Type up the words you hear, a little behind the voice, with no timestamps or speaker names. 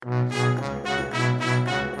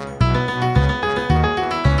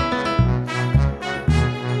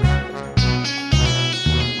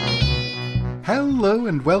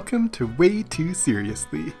and welcome to Way Too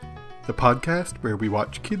Seriously, the podcast where we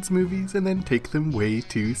watch kids' movies and then take them way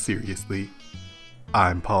too seriously.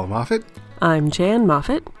 I'm Paul Moffat. I'm Jan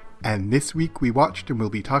Moffat. And this week we watched and we'll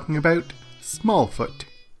be talking about Smallfoot.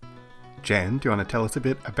 Jan, do you want to tell us a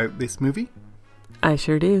bit about this movie? I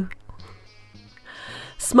sure do.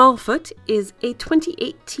 Smallfoot is a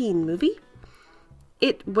 2018 movie.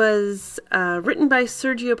 It was written by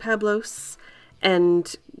Sergio Pablos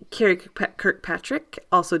and Carrie Kirkpatrick,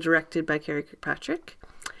 also directed by Carrie Kirkpatrick.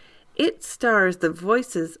 It stars the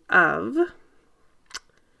voices of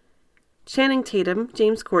Channing Tatum,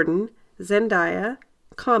 James Corden, Zendaya,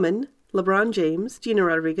 Common, LeBron James, Gina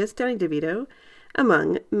Rodriguez, Danny DeVito,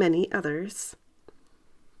 among many others.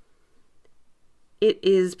 It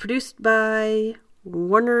is produced by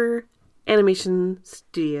Warner Animation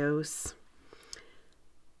Studios.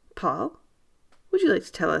 Paul, would you like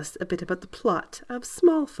to tell us a bit about the plot of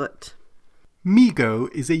Smallfoot?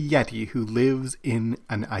 Migo is a Yeti who lives in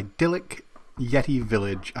an idyllic Yeti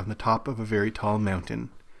village on the top of a very tall mountain.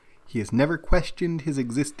 He has never questioned his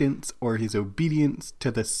existence or his obedience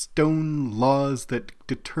to the stone laws that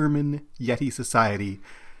determine Yeti society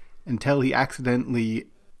until he accidentally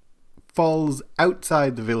falls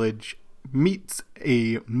outside the village, meets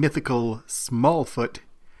a mythical Smallfoot,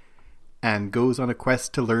 and goes on a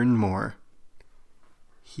quest to learn more.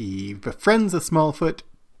 He befriends a Smallfoot,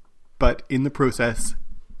 but in the process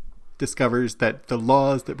discovers that the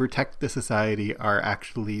laws that protect the society are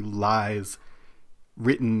actually lies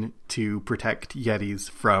written to protect Yetis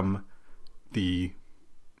from the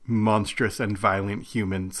monstrous and violent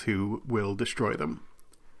humans who will destroy them.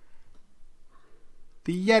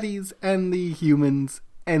 The Yetis and the humans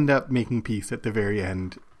end up making peace at the very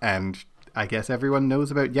end, and I guess everyone knows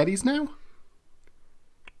about Yetis now?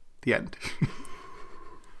 The end.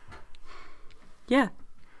 Yeah,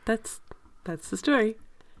 that's the story.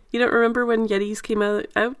 You don't remember when Yetis came out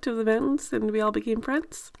of the mountains and we all became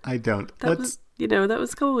friends? I don't. That was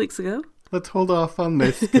a couple weeks ago. Let's hold off on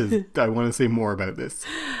this because I want to say more about this.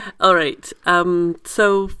 All right.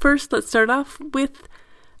 So first, let's start off with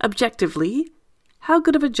objectively, how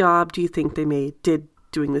good of a job do you think they did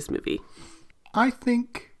doing this movie? I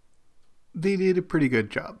think they did a pretty good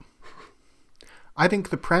job. I think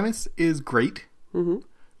the premise is great. Mm-hmm.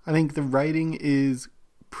 I think the writing is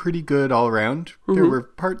pretty good all around. Mm-hmm. There were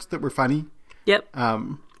parts that were funny. Yep.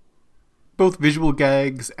 Both visual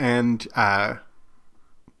gags and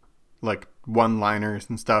like one-liners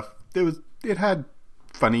and stuff. It had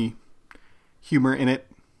funny humor in it.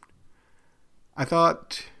 I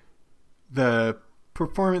thought the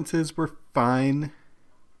performances were fine.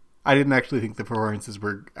 I didn't actually think the performances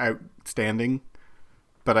were outstanding,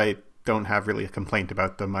 but I don't have really a complaint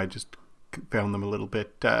about them. I just found them a little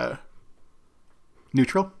bit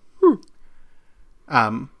neutral.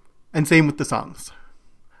 And same with the songs.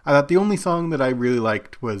 I thought the only song that I really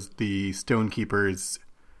liked was the Stonekeeper's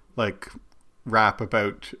rap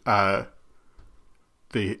about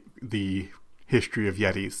the history of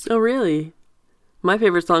Yetis. Oh, really? My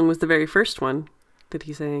favorite song was the very first one that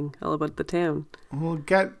he sang, all about the town.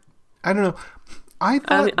 I don't know. I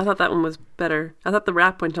thought that one was better. I thought the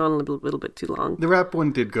rap went on a little bit too long. The rap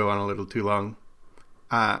one did go on a little too long.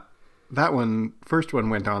 First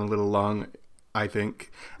one went on a little long, I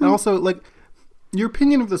think. And also, your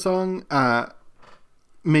opinion of the song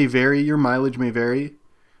may vary, your mileage may vary,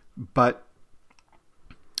 but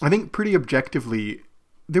I think pretty objectively,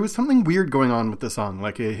 there was something weird going on with the song.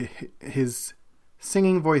 His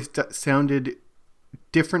singing voice sounded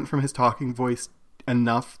different from his talking voice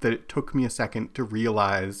enough that it took me a second to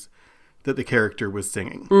realize that the character was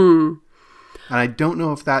singing. And I don't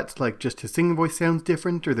know if that's just his singing voice sounds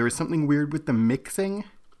different or there was something weird with the mixing.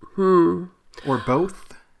 Or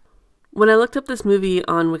both. When I looked up this movie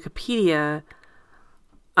on Wikipedia,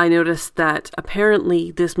 I noticed that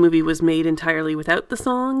apparently this movie was made entirely without the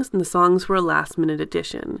songs, and the songs were a last-minute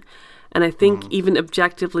addition. And I think even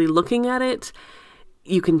objectively looking at it,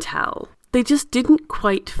 you can tell. They just didn't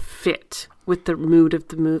quite fit with the mood of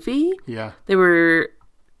the movie. Yeah.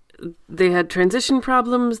 They had transition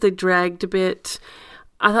problems, they dragged a bit.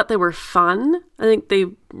 I thought they were fun. I think they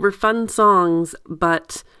were fun songs,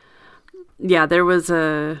 but yeah, there was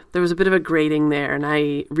a bit of a grating there,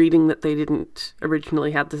 and reading that they didn't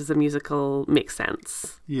originally have this as a musical makes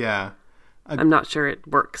sense. Yeah. I'm not sure it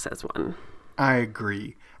works as one. I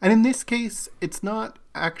agree. And in this case, it's not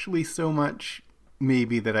actually so much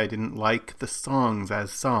maybe that I didn't like the songs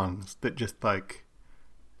as songs, that just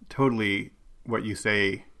totally what you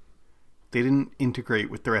say, they didn't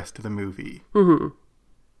integrate with the rest of the movie. Mm-hmm. And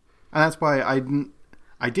that's why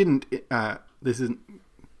this isn't,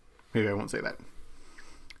 maybe I won't say that.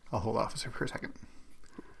 I'll hold off for a second.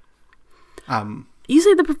 You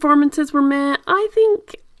say the performances were meh.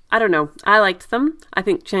 I don't know. I liked them. I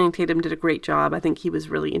think Channing Tatum did a great job. I think he was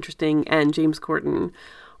really interesting, and James Corden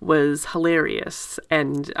was hilarious.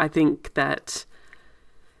 And I think that,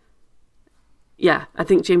 I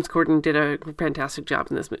think James Corden did a fantastic job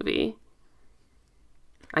in this movie.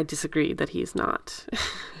 I disagree that he's not.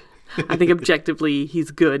 I think objectively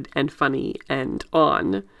he's good and funny and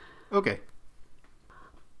on. Okay.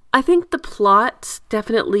 I think the plot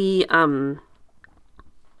definitely had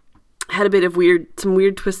a bit of some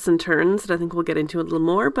weird twists and turns that I think we'll get into a little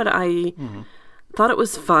more, but I thought it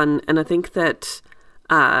was fun, and I think that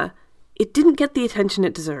it didn't get the attention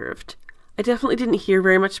it deserved. I definitely didn't hear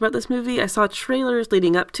very much about this movie. I saw trailers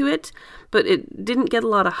leading up to it, but it didn't get a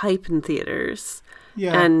lot of hype in theaters.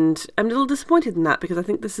 Yeah. And I'm a little disappointed in that, because I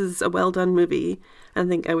think this is a well-done movie, and I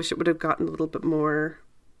think I wish it would have gotten a little bit more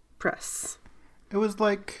press. It was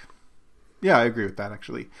like... Yeah, I agree with that,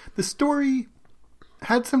 actually. The story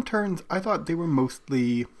had some turns. I thought they were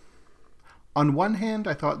mostly... On one hand,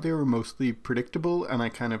 I thought they were mostly predictable, and I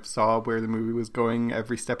kind of saw where the movie was going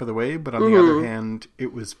every step of the way. But on the other hand,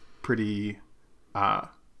 it was pretty... I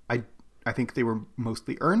think they were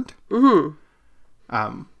mostly earned.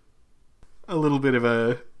 Mm-hmm. A little bit of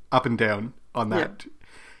a up and down on that.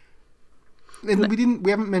 Yeah. And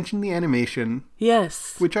we haven't mentioned the animation.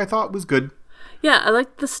 Yes. Which I thought was good. Yeah, I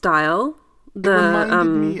liked the style. It reminded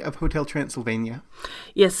me of Hotel Transylvania.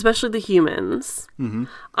 Yes, especially the humans. Mm-hmm.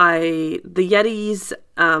 The Yetis,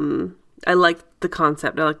 I liked the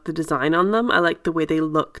concept. I liked the design on them. I liked the way they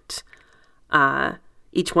looked.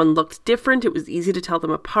 Each one looked different. It was easy to tell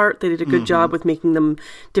them apart. They did a good job with making them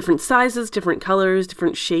different sizes, different colors,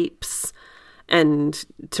 different shapes, and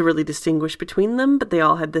to really distinguish between them. But they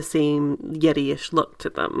all had the same Yeti-ish look to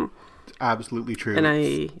them. Absolutely true. And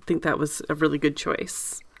I think that was a really good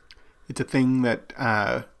choice. It's a thing that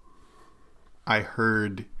I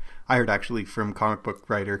heard actually from comic book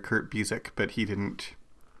writer Kurt Busiek, but he didn't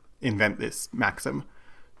invent this maxim,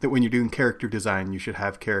 that when you're doing character design, you should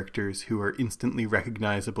have characters who are instantly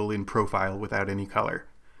recognizable in profile without any color.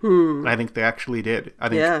 And I think they actually did. I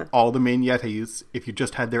think all the main Yetis, if you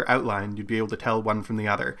just had their outline, you'd be able to tell one from the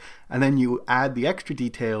other. And then you add the extra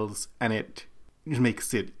details, and it just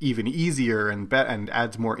makes it even easier and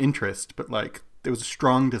adds more interest. But like, there was a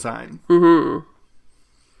strong design. Mm-hmm.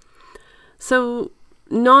 So,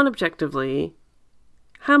 non-objectively,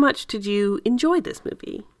 how much did you enjoy this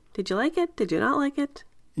movie? Did you like it? Did you not like it?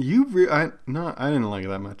 I didn't like it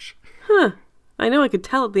that much. Huh. I know, I could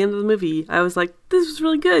tell at the end of the movie. I was like, this was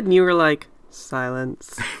really good. And you were like,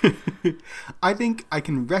 silence. I think I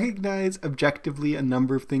can recognize objectively a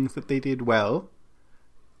number of things that they did well,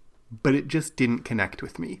 but it just didn't connect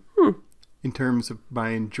with me. In terms of my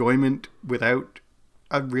enjoyment, without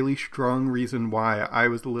a really strong reason why, I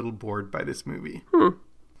was a little bored by this movie.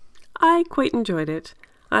 I quite enjoyed it.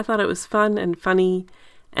 I thought it was fun and funny,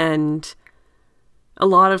 and a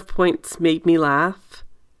lot of points made me laugh.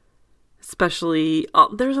 Especially,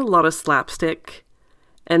 there's a lot of slapstick,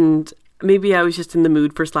 and maybe I was just in the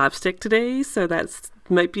mood for slapstick today, so that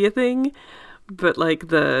might be a thing. But like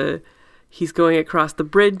he's going across the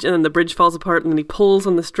bridge, and then the bridge falls apart, and then he pulls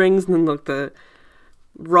on the strings, and then like the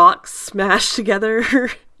rocks smash together,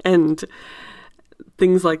 and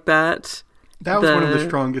things like that. That was one of the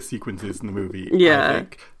strongest sequences in the movie. Yeah, I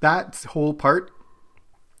think that whole part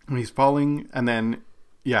when he's falling, and then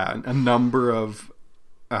a number of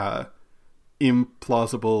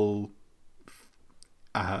implausible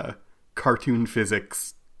cartoon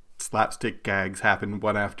physics slapstick gags happen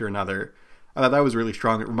one after another. I thought that was really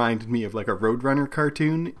strong. It reminded me of like a Roadrunner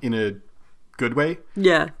cartoon in a good way.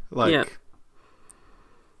 Yeah. And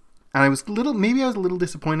I was a little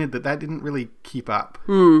disappointed that didn't really keep up.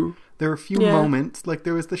 There were a few moments, like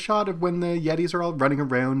there was the shot of when the Yetis are all running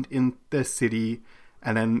around in the city,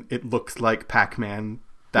 and then it looks like Pac-Man.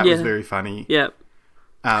 That was very funny. Yep.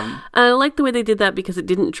 And I like the way they did that because it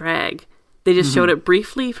didn't drag. They just showed it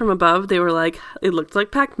briefly from above. They were like, it looked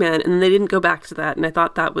like Pac-Man, and they didn't go back to that. And I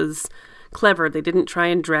thought that was clever. They didn't try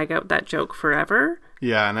and drag out that joke forever.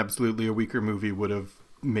 Yeah, and absolutely a weaker movie would have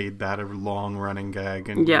made that a long-running gag,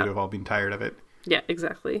 and we would have all been tired of it. Yeah,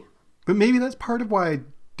 exactly. But maybe that's part of why I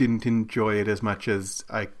didn't enjoy it as much as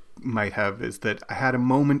I might have, is that I had a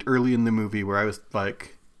moment early in the movie where I was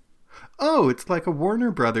like, oh, it's like a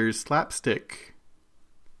Warner Brothers slapstick.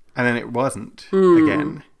 And then it wasn't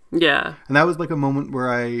again. Yeah. And that was like a moment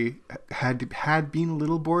where I had been a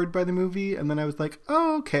little bored by the movie, and then I was like,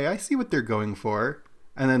 oh, okay, I see what they're going for.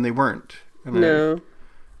 And then they weren't. And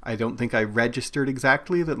I don't think I registered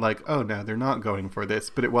exactly that, like, oh, no, they're not going for this.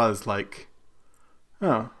 But it was like,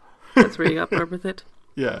 oh, That's where you got bored with it?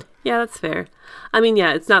 Yeah. Yeah, that's fair. I mean,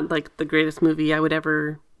 yeah, it's not like the greatest movie I would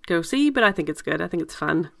ever go see, but I think it's good. I think it's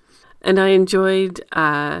fun. And I enjoyed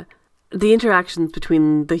the interactions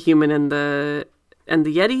between the human and the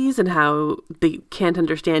Yetis, and how they can't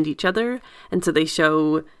understand each other, and so they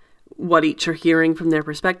show what each are hearing from their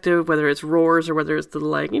perspective, whether it's roars or whether it's the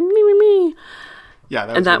like me me me. Yeah,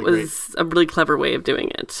 that really was great. a really clever way of doing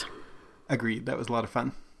it. Agreed. That was a lot of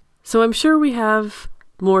fun. So I'm sure we have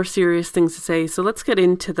more serious things to say, so let's get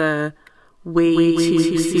into the way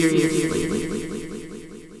too serious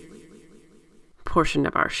portion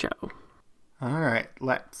of our show. All right,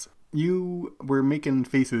 let's. You were making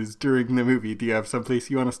faces during the movie. Do you have someplace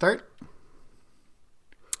you want to start?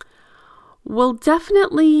 Well,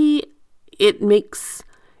 definitely it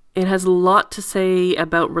has a lot to say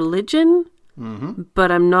about religion,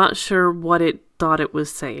 but I'm not sure what it thought it was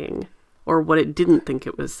saying, or what it didn't think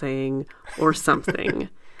it was saying, or something.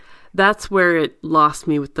 That's where it lost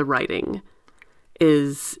me with the writing.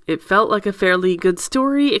 It felt like a fairly good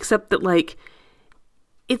story, except that like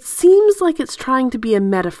it seems like it's trying to be a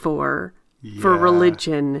metaphor for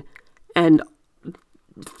religion and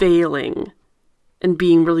failing and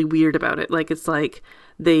being really weird about it. Like, it's like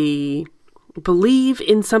they believe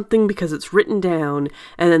in something because it's written down,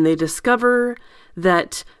 and then they discover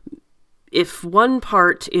that if one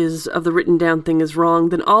part of the written down thing is wrong,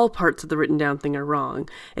 then all parts of the written down thing are wrong.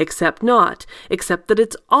 Except that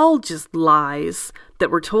it's all just lies that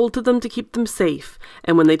were told to them to keep them safe.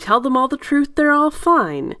 And when they tell them all the truth, they're all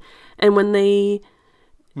fine. And when they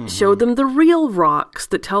show them the real rocks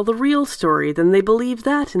that tell the real story, then they believe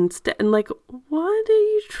that instead. And like, what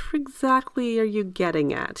exactly are you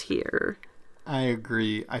getting at here? I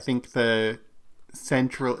agree. I think it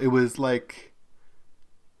was like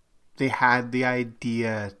they had the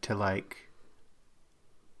idea to like,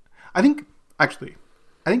 I think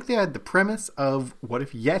they had the premise of what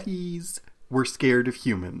if Yetis were scared of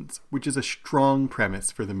humans, which is a strong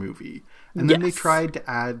premise for the movie. And then they tried to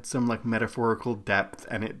add some like metaphorical depth,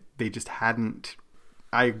 and they just hadn't.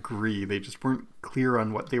 I agree. They just weren't clear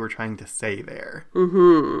on what they were trying to say there.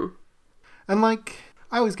 Mm-hmm. And like,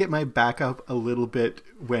 I always get my back up a little bit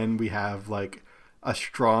when we have like a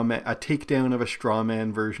takedown of a straw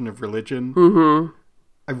man version of religion. Mm-hmm.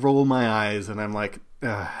 I roll my eyes and I'm like,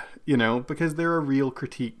 because there are real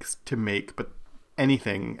critiques to make, but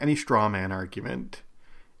any straw man argument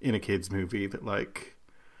in a kid's movie that like,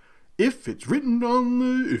 if it's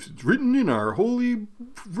written in our holy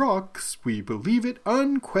rocks, we believe it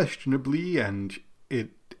unquestionably, and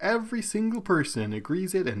every single person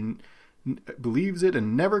agrees it and believes it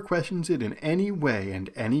and never questions it in any way, and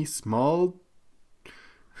any small,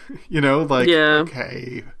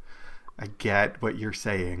 okay, I get what you're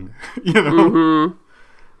saying,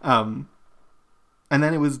 Mm-hmm. And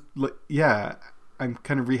then it was, I'm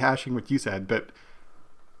kind of rehashing what you said, but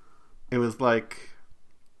it was like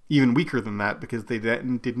even weaker than that, because they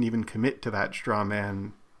didn't even commit to that straw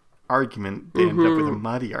man argument. They ended up with a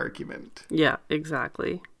muddy argument. Yeah,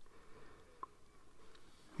 exactly.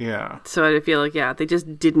 Yeah. So I feel like, they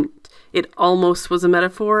just didn't. It almost was a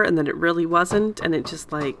metaphor, and then it really wasn't, and it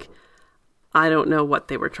just like, I don't know what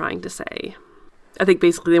they were trying to say. I think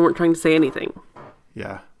basically they weren't trying to say anything.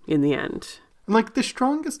 Yeah. In the end. And like the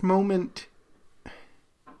strongest moment,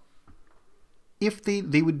 if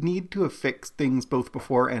they would need to have fixed things both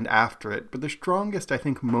before and after it, but the strongest, I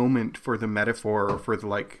think, moment for the metaphor, or for the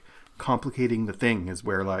like complicating the thing, is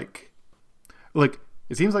where like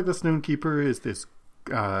it seems like the Stonekeeper is this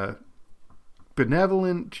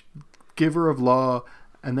benevolent giver of law,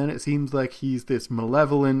 and then it seems like he's this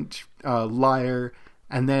malevolent liar,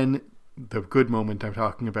 and then the good moment I'm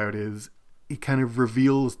talking about is he kind of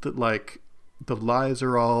reveals that like the lies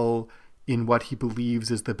are all in what he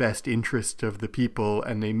believes is the best interest of the people,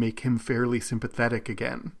 and they make him fairly sympathetic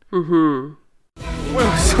again. Mm-hmm.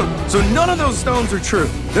 Well, so none of those stones are true.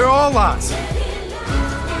 They're all lies.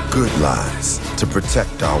 Good lies to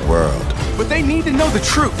protect our world. But they need to know the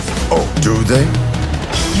truth. Oh, do they?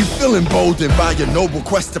 You feel emboldened by your noble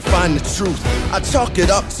quest to find the truth. I chalk it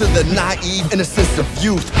up to the naive innocence of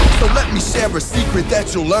youth. So let me share a secret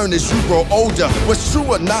that you'll learn as you grow older. What's true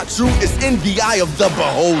or not true is in the eye of the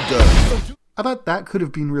beholder. I thought that could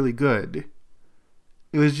have been really good.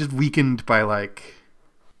 It was just weakened by like,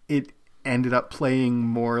 it ended up playing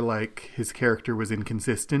more like his character was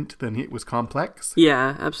inconsistent than it was complex.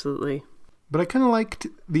 Yeah, absolutely. But I kind of liked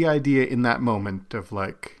the idea in that moment of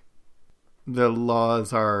like, the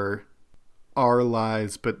laws are our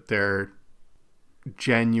lies, but they're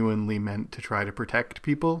genuinely meant to try to protect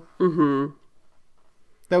people.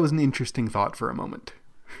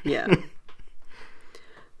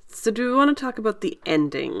 So do we want to talk about the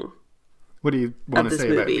ending? What do you want to say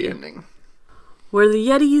movie? About the ending? Where the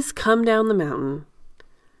Yetis come down the mountain,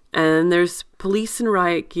 and there's police in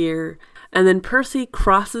riot gear, and then Percy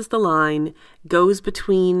crosses the line, goes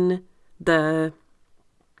between the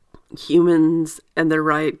humans and their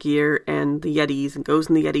riot gear and the Yetis, and goes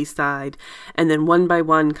on the Yeti side, and then one by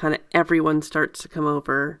one, kind of everyone starts to come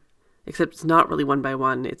over, except it's not really one by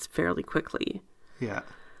one, it's fairly quickly. Yeah.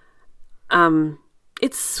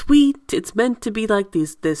 It's sweet. It's meant to be like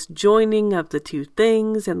this joining of the two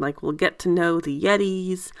things, and like we'll get to know the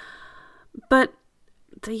Yetis. But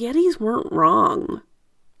the Yetis weren't wrong.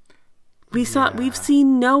 We've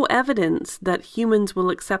seen no evidence that humans will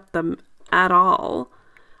accept them at all,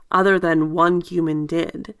 other than one human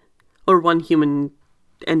did, or one human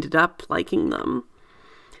ended up liking them.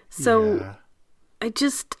 So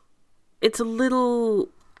it's a little.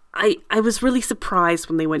 I was really surprised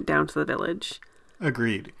when they went down to the village.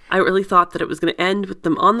 Agreed. I really thought that it was going to end with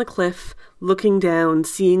them on the cliff, looking down,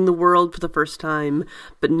 seeing the world for the first time,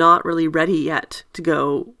 but not really ready yet to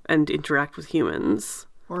go and interact with humans.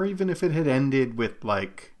 Or even if it had ended with,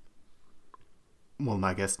 like, well,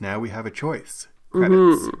 I guess now we have a choice. Credits.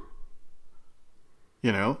 Mm-hmm.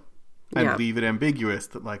 You know? And Yeah. leave it ambiguous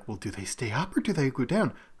that, like, well, do they stay up or do they go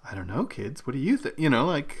down? I don't know, kids. What do you think? You know,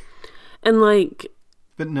 like... And, like...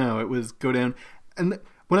 But no, it was go down. And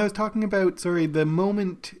when I was talking about, the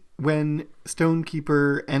moment when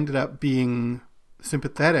Stonekeeper ended up being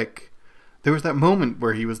sympathetic, there was that moment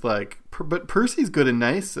where he was like, but Percy's good and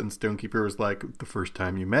nice. And Stonekeeper was like, the first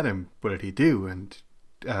time you met him, what did he do? And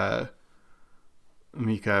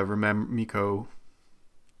Miko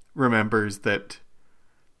remembers that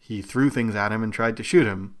he threw things at him and tried to shoot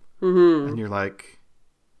him. Mm-hmm. And you're like,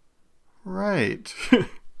 right.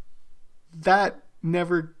 That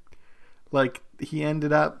never, like, he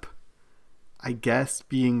ended up, I guess,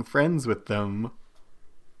 being friends with them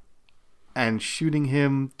and shooting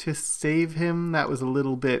him to save him. That was a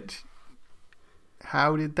little bit,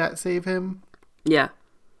 how did that save him? Yeah.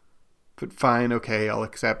 But fine, okay, I'll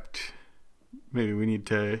accept. Maybe we need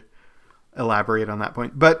to elaborate on that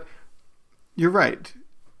point. But you're right.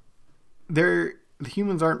 The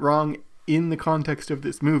humans aren't wrong in the context of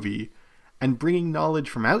this movie. And bringing knowledge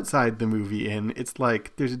from outside the movie in, it's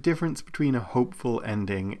like there's a difference between a hopeful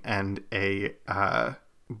ending and a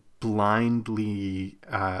blindly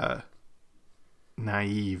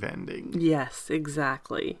naive ending. Yes,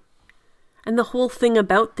 exactly. And the whole thing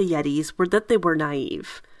about the Yetis were that they were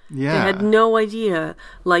naive. Yeah. They had no idea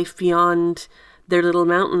life beyond their little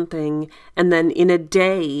mountain thing. And then in a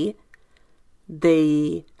day,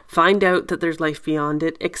 they find out that there's life beyond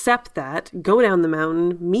it, accept that, go down the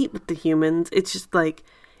mountain, meet with the humans. It's just like,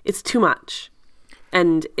 it's too much.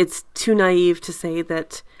 And it's too naive to say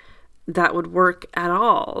that that would work at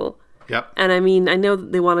all. Yep. And I mean, I know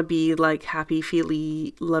that they want to be like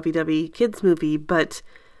happy-feely, lovey-dovey kids movie, but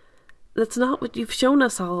that's not what you've shown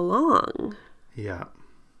us all along. Yeah.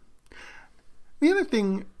 The other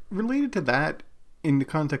thing related to that in the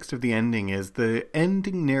context of the ending is the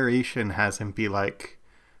ending narration has him be like,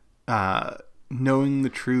 knowing the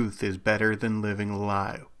truth is better than living a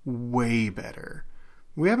lie. Way better.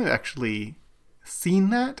 We haven't actually seen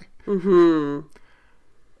that. Mm-hmm.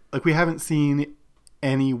 Like, we haven't seen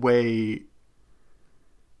any way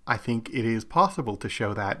I think it is possible to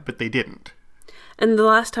show that, but they didn't. And the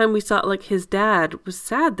last time we saw it, like, his dad was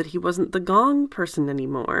sad that he wasn't the gong person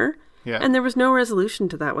anymore. Yeah. And there was no resolution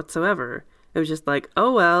to that whatsoever. It was just like,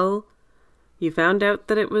 oh, well, you found out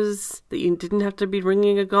that that you didn't have to be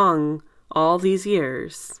ringing a gong all these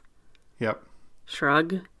years. Yep.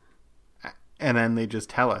 Shrug. And then they just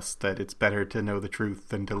tell us that it's better to know the truth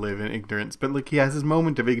than to live in ignorance. But like, he has his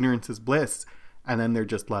moment of ignorance is bliss. And then they're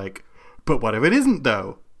just like, but what if it isn't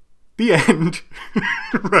though? The end.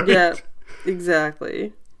 Right? Yeah,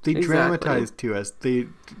 exactly. They dramatize to us. They,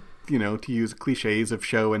 to use cliches of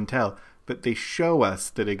show and tell. But they show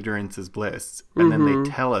us that ignorance is bliss. And then they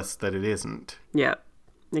tell us that it isn't. Yeah,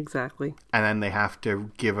 exactly. And then they have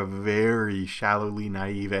to give a very shallowly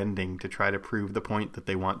naive ending to try to prove the point that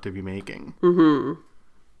they want to be making. Mm-hmm.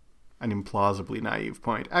 An implausibly naive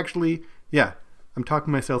point. Actually, yeah, I'm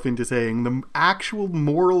talking myself into saying the actual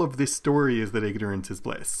moral of this story is that ignorance is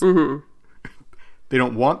bliss. Mm-hmm. They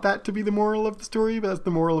don't want that to be the moral of the story, but that's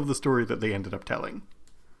the moral of the story that they ended up telling.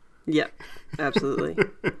 Yeah, absolutely.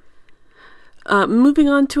 Moving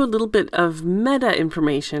on to a little bit of meta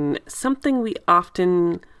information, something we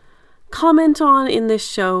often comment on in this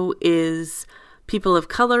show is people of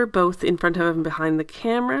color, both in front of and behind the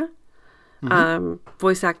camera. Mm-hmm.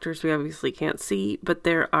 Voice actors we obviously can't see, but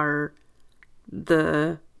there are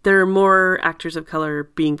the there are more actors of color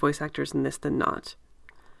being voice actors in this than not.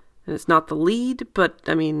 And it's not the lead, but,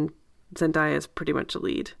 I mean, Zendaya is pretty much a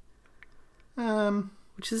lead.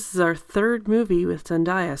 Which is our third movie with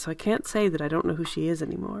Zendaya, so I can't say that I don't know who she is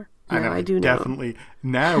anymore. I know, I do know. Definitely.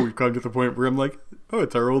 Now we've gone to the point where I'm like, oh,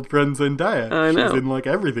 it's our old friend Zendaya. I know. She's in, like,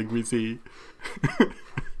 everything we see.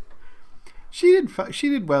 She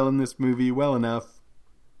did well in this movie, well enough.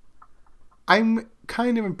 I'm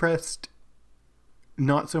kind of impressed,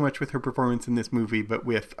 not so much with her performance in this movie, but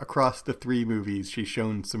with across the 3 movies, she's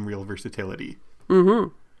shown some real versatility. Mm-hmm.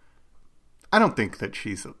 I don't think that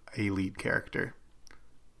she's a lead character.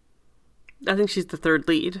 I think she's the third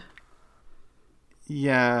lead.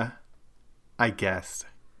 Yeah, I guess.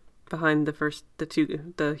 Behind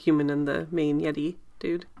the human and the main Yeti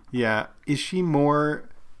dude. Yeah. Is she more,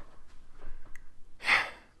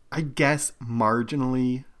 I guess,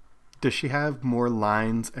 marginally, does she have more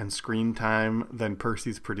lines and screen time than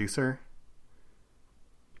Percy's producer?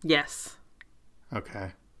 Yes.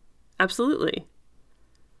 Okay. Absolutely.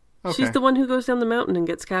 Okay. She's the one who goes down the mountain and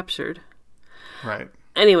gets captured. Right.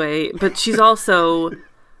 Anyway, but she's also, if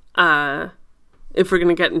we're going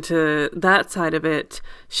to get into that side of it,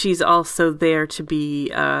 she's also there to be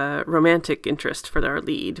a romantic interest for our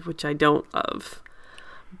lead, which I don't love.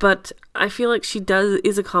 But I feel like she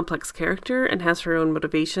is a complex character and has her own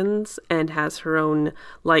motivations and has her own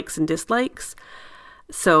likes and dislikes.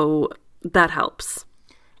 So that helps.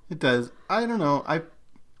 It does. I don't know.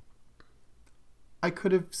 I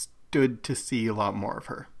could have stood to see a lot more of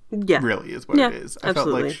her. Yeah. Really is what it is. I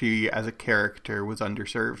absolutely. felt like she, as a character, was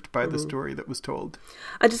underserved by the story that was told.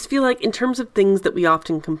 I just feel like in terms of things that we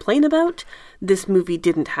often complain about, this movie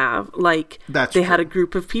didn't have. Like, they had a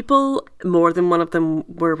group of people, more than one of them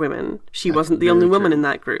were women. She wasn't the only woman in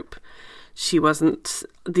that group. She wasn't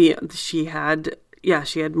she had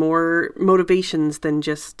more motivations than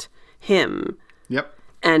just him. Yep.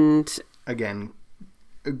 And again,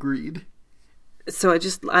 agreed. So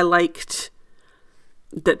I liked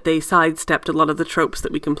that they sidestepped a lot of the tropes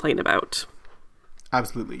that we complain about.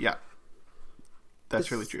 Absolutely, yeah.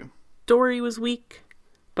 That's really true. Story was weak,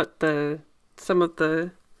 but some of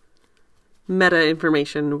the meta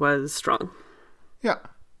information was strong. Yeah.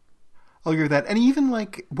 I'll agree with that. And even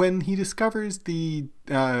like when he discovers the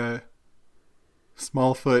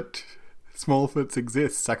Smallfoots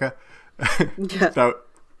exist, sucker. Yeah.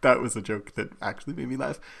 That was a joke that actually made me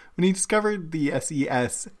laugh. When he discovered the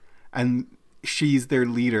SES and she's their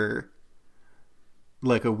leader,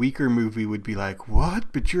 like a weaker movie would be like,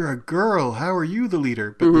 what? But you're a girl. How are you the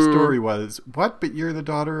leader? But the story was, what? But you're the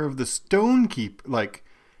daughter of the Stonekeeper. Like,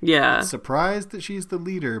 yeah. Surprised that she's the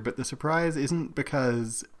leader, but the surprise isn't for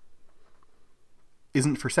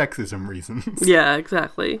sexism reasons. Yeah,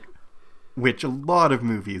 exactly. Which a lot of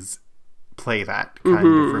movies play that kind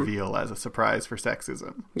of reveal as a surprise for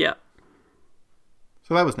sexism. Yeah.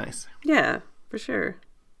 So that was nice. Yeah, for sure.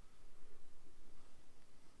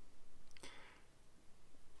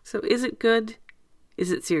 So is it good?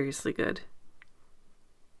 Is it seriously good?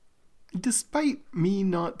 Despite me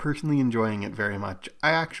not personally enjoying it very much,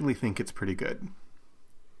 I actually think it's pretty good.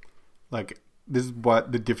 Like, this is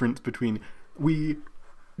what the difference between... We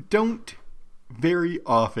don't very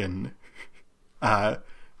often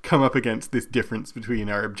come up against this difference between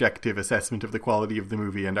our objective assessment of the quality of the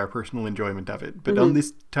movie and our personal enjoyment of it. But on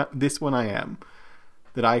this one I am.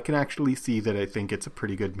 That I can actually see that I think it's a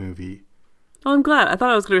pretty good movie. Oh, I'm glad. I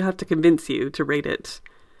thought I was going to have to convince you to rate it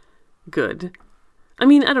good. I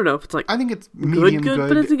mean, I don't know if it's like... I think it's medium good,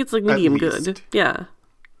 but I think it's like medium good. Yeah.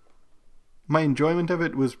 My enjoyment of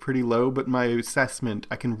it was pretty low, but my assessment,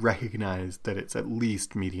 I can recognize that it's at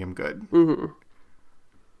least medium good. Mm-hmm.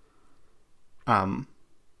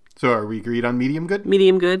 So are we agreed on medium good?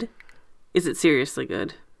 Medium good. Is it seriously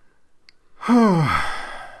good?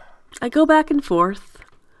 I go back and forth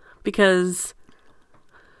because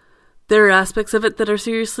there are aspects of it that are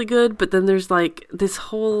seriously good, but then there's like this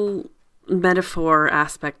whole metaphor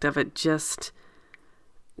aspect of it just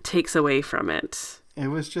takes away from it. It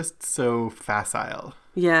was just so facile.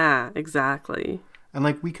 Yeah, exactly. And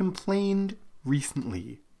like we complained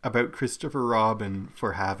recently about Christopher Robin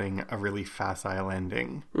for having a really facile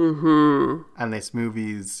ending. Mm-hmm. And this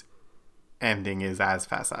movie's ending is as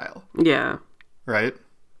facile. Yeah. Right?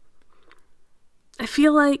 I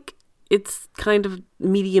feel like it's kind of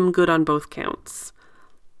medium good on both counts.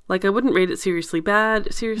 Like, I wouldn't rate it seriously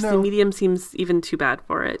bad. Seriously medium seems even too bad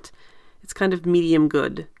for it. It's kind of medium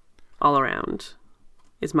good all around,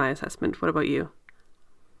 is my assessment. What about you?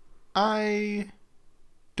 I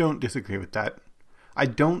don't disagree with that. I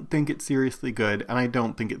don't think it's seriously good, and I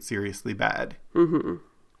don't think it's seriously bad. Mm-hmm.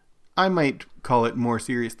 I might call it more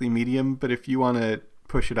seriously medium, but if you want to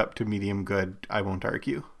push it up to medium good, I won't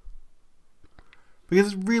argue.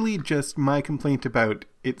 Because really just my complaint about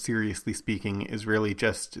it, seriously speaking, is really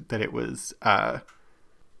just that it was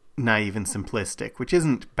naive and simplistic, which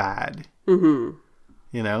isn't bad. Mm-hmm.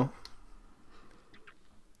 You know?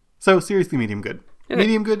 So, seriously medium good. Okay.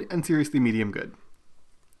 Medium good and seriously medium good.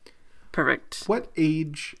 Perfect. What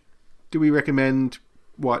age do we recommend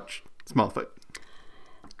watch Smallfoot?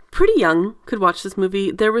 Pretty young could watch this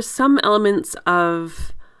movie. There was some elements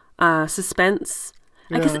of suspense.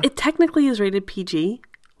 Yeah. I guess it technically is rated PG,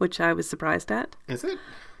 which I was surprised at. Is it?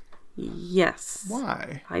 Yes.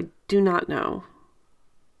 Why? I do not know.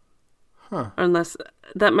 Huh. Unless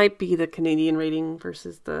that might be the Canadian rating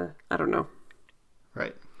versus the, I don't know.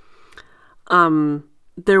 Right.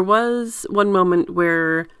 There was one moment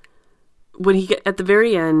where when at the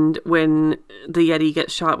very end, when the Yeti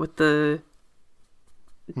gets shot with the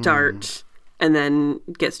dart and then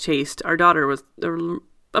gets chased, our daughter was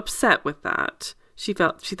upset with that. She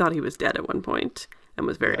thought he was dead at one point and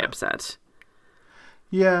was very upset.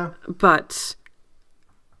 Yeah. But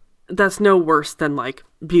that's no worse than like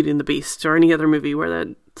Beauty and the Beast or any other movie where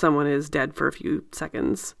someone is dead for a few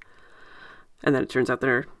seconds and then it turns out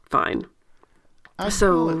they're fine. I'd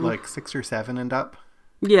call it like 6 or 7 and up.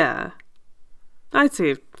 Yeah. I'd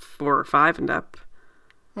say 4 or 5 and up.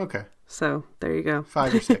 Okay. So, there you go.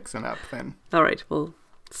 5 or 6 and up, then. All right. We'll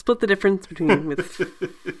split the difference between with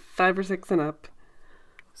 5 or 6 and up.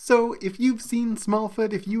 So, if you've seen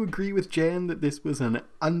Smallfoot, if you agree with Jan that this was an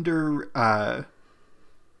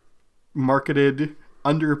marketed,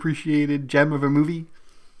 underappreciated gem of a movie,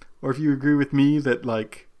 or if you agree with me that,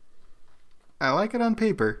 like, I like it on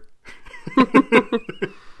paper,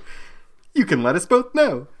 you can let us both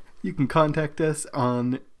know. You can contact us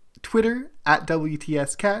on Twitter at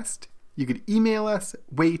WTScast. You could email us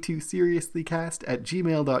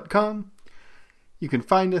waytooseriouslycast@gmail.com. You can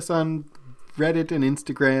find us on Reddit and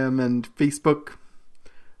Instagram and Facebook.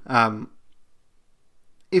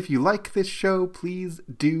 If you like this show, please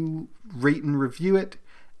do rate and review it.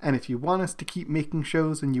 And if you want us to keep making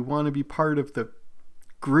shows and you want to be part of the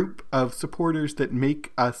group of supporters that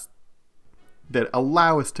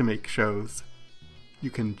allow us to make shows, you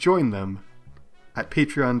can join them at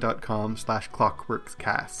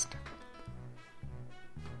patreon.com/clockworkscast.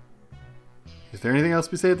 Is there anything else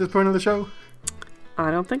we say at this point of the show? I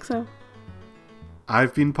don't think so.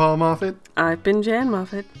 I've been Paul Moffat. I've been Jan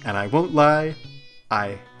Moffat. And I won't lie,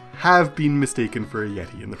 I have been mistaken for a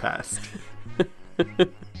Yeti in the past.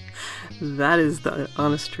 That is the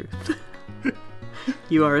honest truth.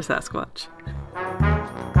 You are a Sasquatch.